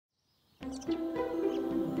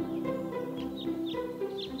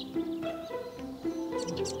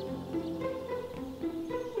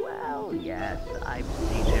Well, yes, I've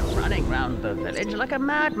seen him running round the village like a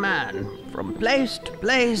madman, from place to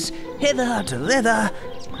place, hither to thither.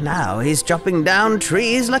 Now he's chopping down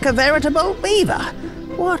trees like a veritable beaver.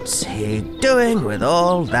 What's he doing with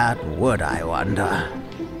all that wood, I wonder?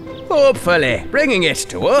 Hopefully, bringing it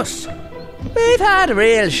to us. We've had a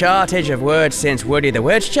real shortage of wood since Woody the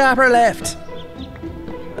Woodchopper left.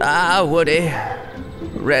 Ah, Woody,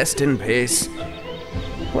 rest in peace.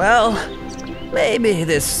 Well, maybe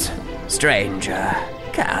this stranger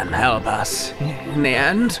can help us in the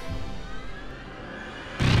end.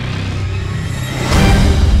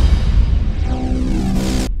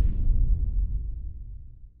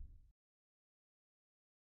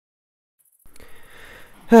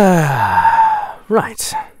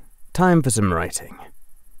 Right, time for some writing.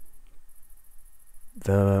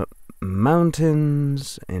 The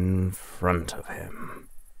mountains in front of him.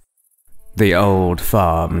 The old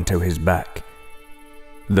farm to his back.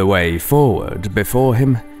 The way forward before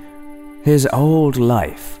him. His old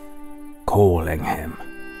life calling him,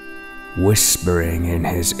 whispering in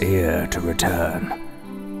his ear to return.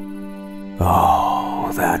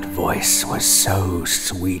 Oh, that voice was so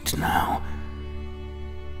sweet now.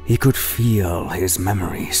 He could feel his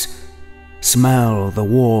memories, smell the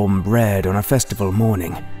warm bread on a festival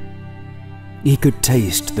morning. He could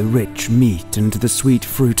taste the rich meat and the sweet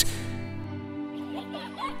fruit,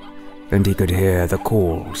 and he could hear the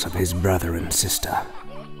calls of his brother and sister.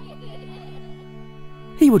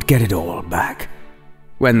 He would get it all back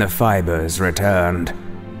when the fibers returned.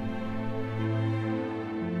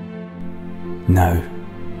 No,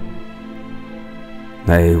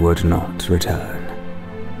 they would not return.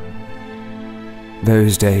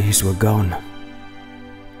 Those days were gone.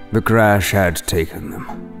 The crash had taken them,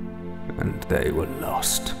 and they were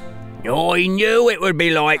lost. I knew it would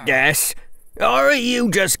be like this. Are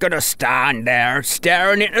you just gonna stand there,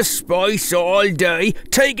 staring into space all day,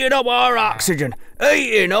 taking up our oxygen,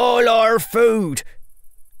 eating all our food?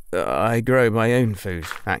 I grow my own food,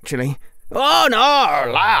 actually. On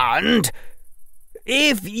our land?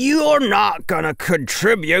 If you're not gonna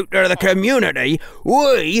contribute to the community,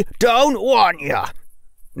 we don't want you.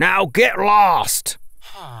 Now get lost.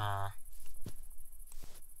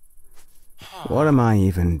 What am I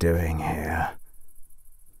even doing here?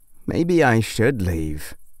 Maybe I should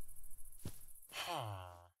leave.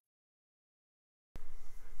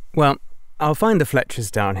 Well, I'll find the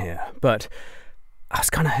Fletchers down here, but I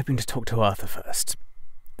was kind of hoping to talk to Arthur first.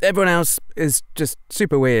 Everyone else is just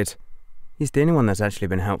super weird. He's the only one that's actually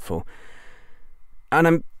been helpful. And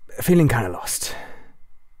I'm feeling kind of lost.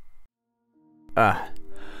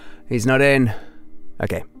 He's not in.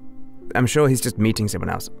 Okay. I'm sure he's just meeting someone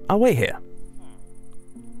else. I'll wait here.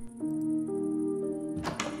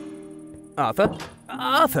 Arthur?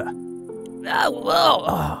 Arthur!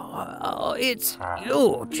 It's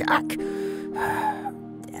you, Jack.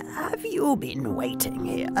 Have you been waiting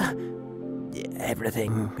here?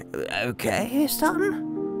 Everything okay, son?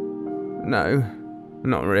 No,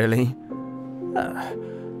 not really.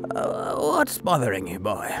 What's bothering you,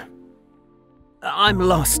 boy? I'm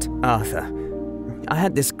lost, Arthur. I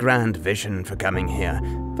had this grand vision for coming here,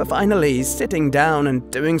 for finally sitting down and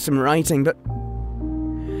doing some writing, but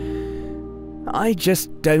I just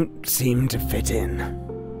don't seem to fit in.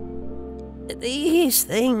 These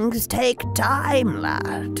things take time,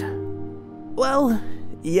 lad. Well,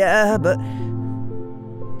 yeah, but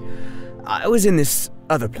I was in this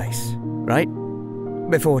other place, right?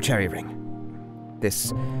 Before Cherry Ring.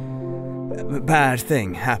 This bad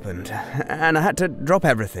thing happened, and I had to drop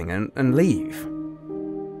everything and leave.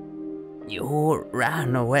 You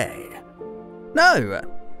ran away? No,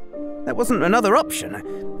 there wasn't another option.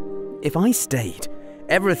 If I stayed,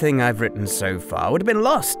 everything I've written so far would have been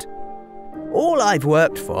lost. All I've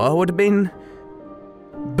worked for would have been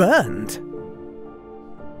burned.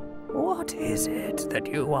 What is it that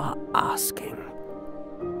you are asking?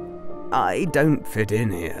 I don't fit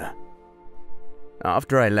in here.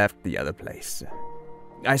 After I left the other place,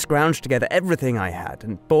 I scrounged together everything I had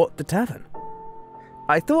and bought the tavern.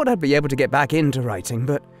 I thought I'd be able to get back into writing,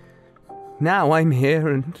 but now I'm here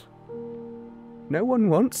and no one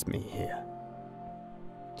wants me here.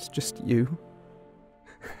 It's just you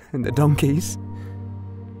and the donkeys.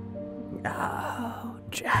 Oh,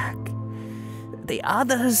 Jack. The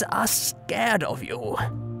others are scared of you.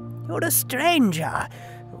 You're a stranger.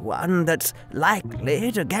 One that's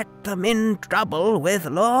likely to get them in trouble with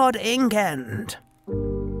Lord Inkend.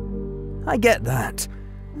 I get that.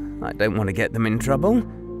 I don't want to get them in trouble.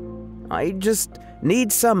 I just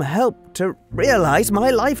need some help to realize my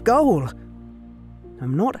life goal.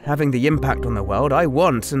 I'm not having the impact on the world I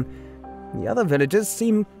want, and the other villagers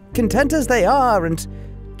seem content as they are and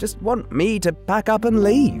just want me to pack up and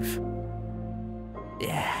leave.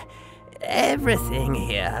 Yeah, everything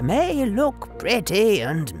here may look pretty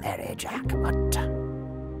and merry, Jack, but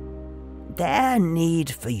their need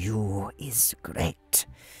for you is great.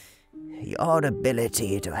 Your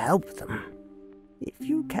ability to help them, if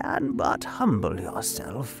you can but humble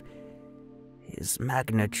yourself, is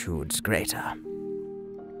magnitudes greater.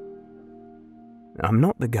 I'm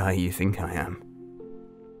not the guy you think I am.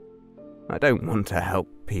 I don't want to help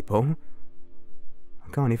people. I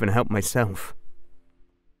can't even help myself.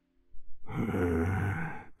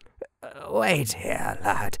 Wait here,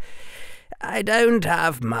 lad. I don't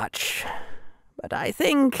have much, but I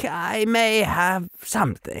think I may have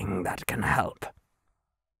something that can help.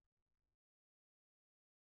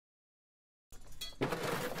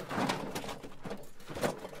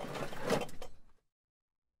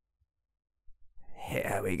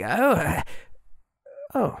 Here we go.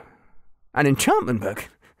 Oh, an enchantment book.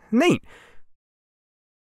 Neat.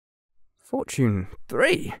 Fortune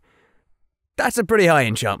 3. That's a pretty high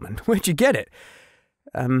enchantment. Where'd you get it?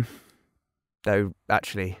 Though,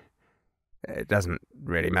 actually, it doesn't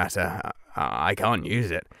really matter. I can't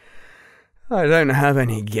use it. I don't have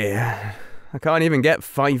any gear. I can't even get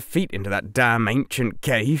 5 feet into that damn ancient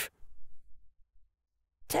cave.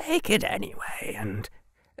 Take it anyway, and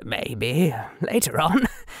maybe later on,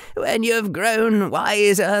 when you've grown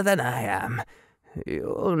wiser than I am,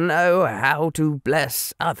 you'll know how to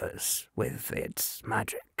bless others with its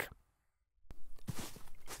magic.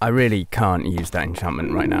 I really can't use that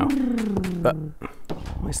enchantment right now. But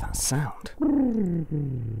what is that sound?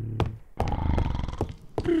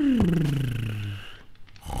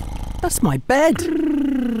 That's my bed!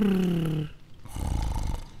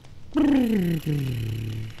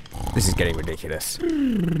 This is getting ridiculous.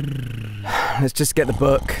 Let's just get the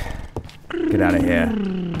book. Get out of here.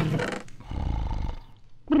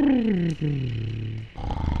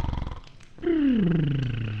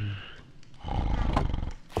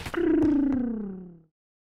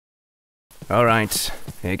 Alright,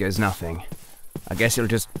 here goes nothing. I guess it'll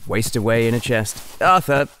just waste away in a chest.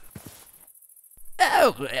 Arthur!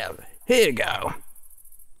 Oh, here you go.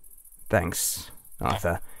 Thanks,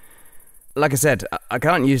 Arthur. Like I said, I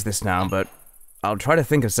can't use this now, but I'll try to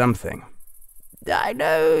think of something. I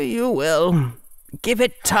know you will. Give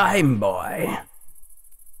it time, boy.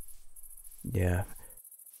 Yeah.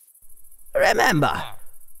 Remember,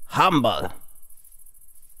 humble.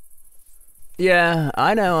 Yeah,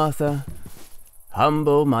 I know, Arthur.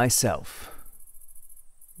 Humble myself.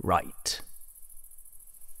 Right.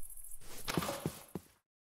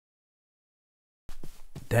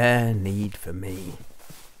 Their need for me.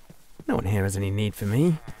 No one here has any need for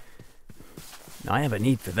me. I have a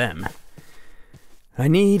need for them. I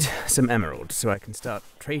need some emeralds so I can start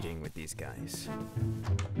trading with these guys.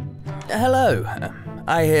 Hello.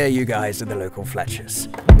 I hear you guys are the local Fletchers.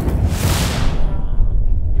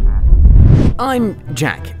 I'm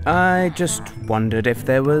Jack. I just wondered if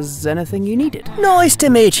there was anything you needed. Nice to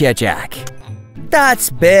meet you, Jack. That's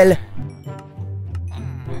Bill.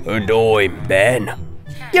 And I'm Ben.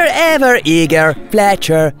 Your ever-eager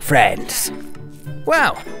Fletcher friends.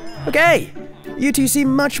 Wow, okay. You two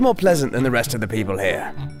seem much more pleasant than the rest of the people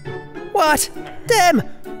here. What? Them?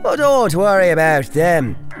 Oh, don't worry about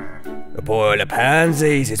them. A pile of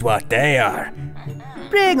pansies is what they are.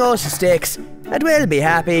 Bring us sticks, and we'll be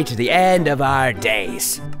happy to the end of our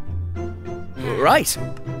days. Right.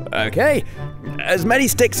 Okay. As many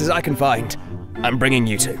sticks as I can find. I'm bringing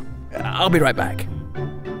you two. I'll be right back.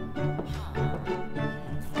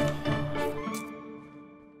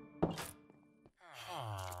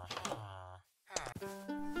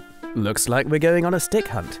 Looks like we're going on a stick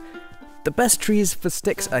hunt. The best trees for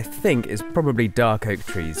sticks, I think, is probably dark oak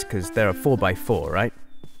trees, because they're a 4x4, right?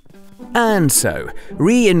 And so,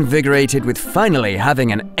 reinvigorated with finally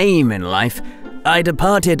having an aim in life, I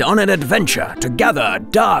departed on an adventure to gather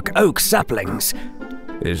dark oak saplings.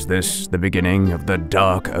 Is this the beginning of the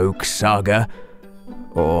dark oak saga?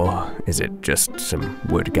 Or is it just some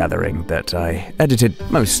wood gathering that I edited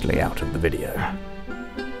mostly out of the video?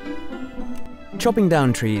 Chopping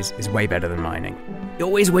down trees is way better than mining. You're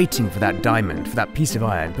always waiting for that diamond, for that piece of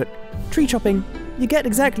iron, but tree chopping, you get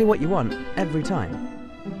exactly what you want every time.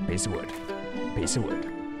 Piece of wood, piece of wood,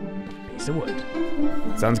 piece of wood.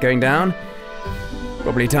 Sun's going down.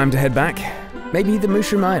 Probably time to head back. Maybe the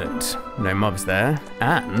Mushroom Island. No mobs there.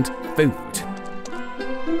 And food.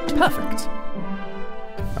 Perfect.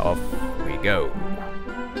 Off we go.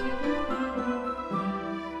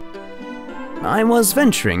 I was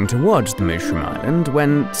venturing towards the Mushroom Island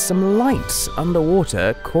when some lights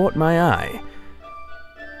underwater caught my eye.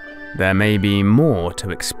 There may be more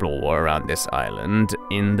to explore around this island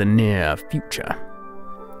in the near future.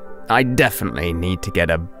 I definitely need to get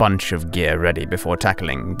a bunch of gear ready before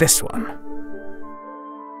tackling this one.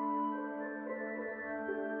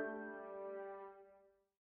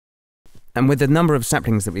 And with the number of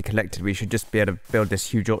saplings that we collected, we should just be able to build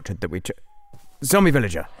this huge orchard that we Zombie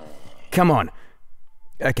villager! Come on!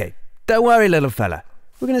 Okay, don't worry, little fella.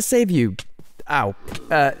 We're gonna save you. Ow.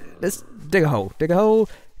 Let's dig a hole. Dig a hole.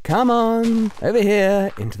 Come on! Over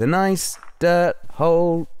here, into the nice dirt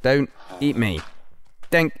hole. Don't eat me.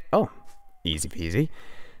 Oh, easy peasy.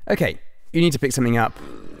 Okay, you need to pick something up.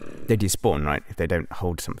 They despawn, right? If they don't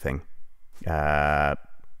hold something. Have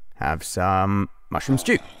some mushroom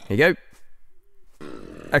stew. Here you go.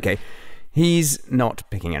 Okay, he's not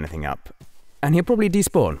picking anything up. And he'll probably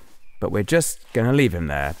despawn. But we're just gonna leave him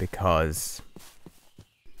there because...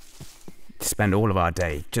 spend all of our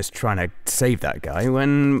day just trying to save that guy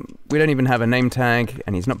when we don't even have a name tag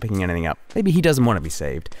and he's not picking anything up. Maybe he doesn't want to be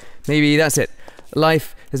saved. Maybe that's it.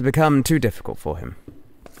 Life has become too difficult for him.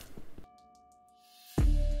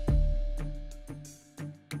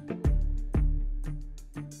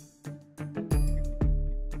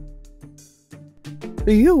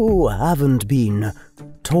 You haven't been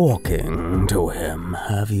talking to him,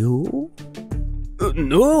 have you?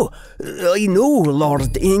 No, I know Lord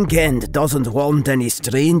Inkend doesn't want any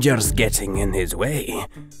strangers getting in his way.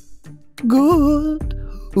 Good,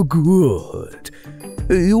 good.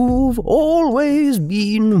 You've always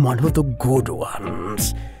been one of the good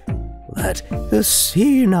ones. That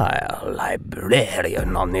senile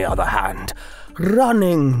librarian, on the other hand,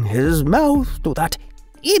 running his mouth to that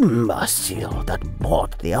imbecile that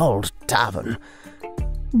bought the old tavern.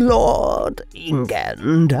 Lord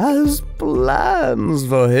Inkend has plans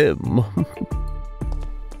for him.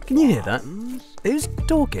 Can you hear that? Who's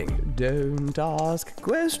talking? Don't ask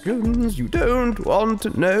questions you don't want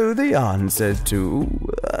to know the answer to.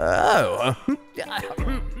 Oh.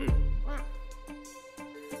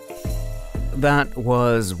 That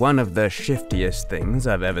was one of the shiftiest things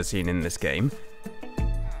I've ever seen in this game.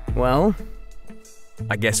 Well,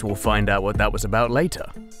 I guess we'll find out what that was about later.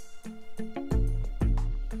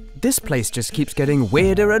 This place just keeps getting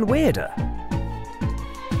weirder and weirder.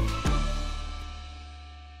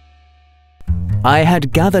 I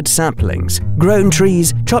had gathered saplings, grown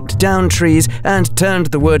trees, chopped down trees, and turned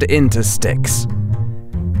the wood into sticks.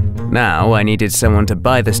 Now I needed someone to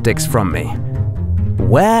buy the sticks from me.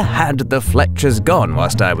 Where had the Fletchers gone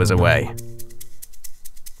whilst I was away?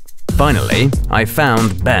 Finally, I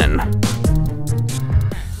found Ben.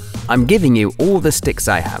 I'm giving you all the sticks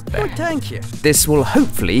I have, Ben. Oh, thank you. This will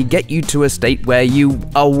hopefully get you to a state where you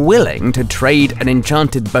are willing to trade an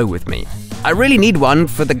enchanted bow with me. I really need one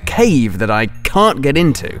for the cave that I can't get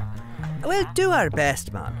into. We'll do our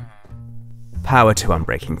best, man. Power to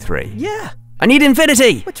Unbreaking 3. Yeah. I need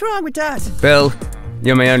infinity! What's wrong with that? Bill,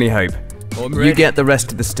 you're my only hope. You get the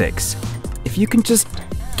rest of the sticks. If you can just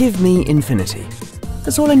give me infinity.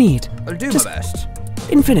 That's all I need. I'll do just my best.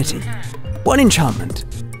 Infinity. One enchantment.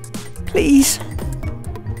 Please.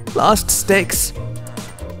 Last sticks.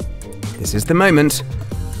 This is the moment.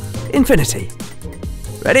 Infinity.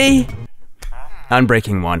 Ready?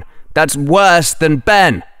 Unbreaking 1. That's worse than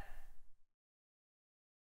Ben!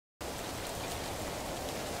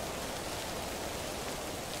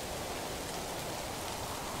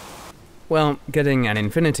 Well, getting an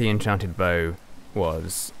infinity enchanted bow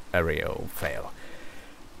was a real fail.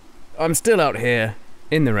 I'm still out here,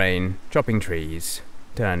 in the rain, chopping trees,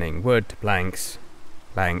 turning wood to planks,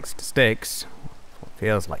 planks to sticks, what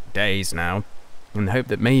feels like days now, in the hope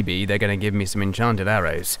that maybe they're going to give me some enchanted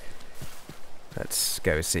arrows. Let's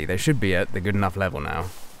go see. They should be at the good enough level now.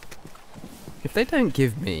 If they don't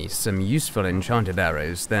give me some useful enchanted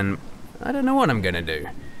arrows, then I don't know what I'm gonna do.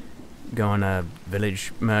 Go on a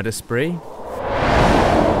village murder spree?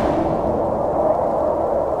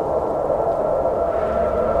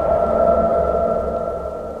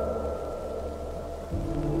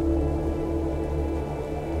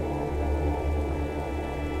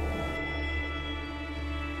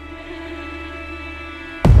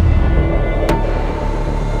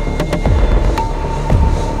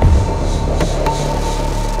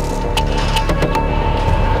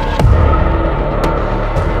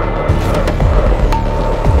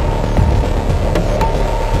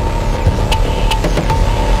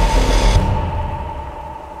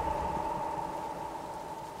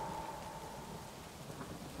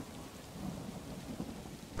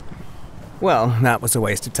 Well, that was a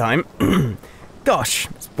waste of time. Gosh,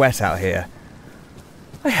 it's wet out here.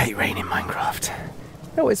 I hate rain in Minecraft.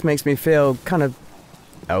 It always makes me feel kind of...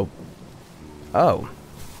 Oh. Oh.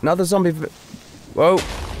 Another zombie... Whoa.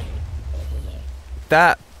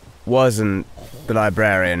 That wasn't the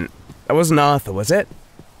librarian. That wasn't Arthur, was it?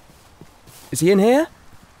 Is he in here?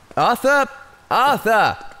 Arthur!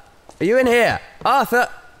 Arthur! Are you in here? Arthur!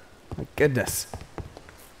 My goodness.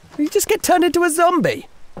 Did he just get turned into a zombie?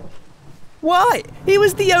 Why? He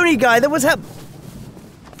was the only guy that was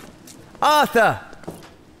Arthur!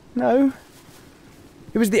 No.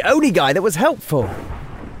 He was the only guy that was helpful.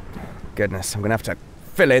 Goodness, I'm gonna have to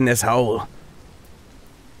fill in this hole.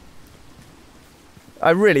 I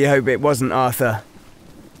really hope it wasn't Arthur.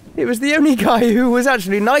 It was the only guy who was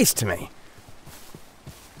actually nice to me.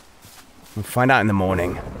 We'll find out in the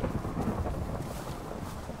morning.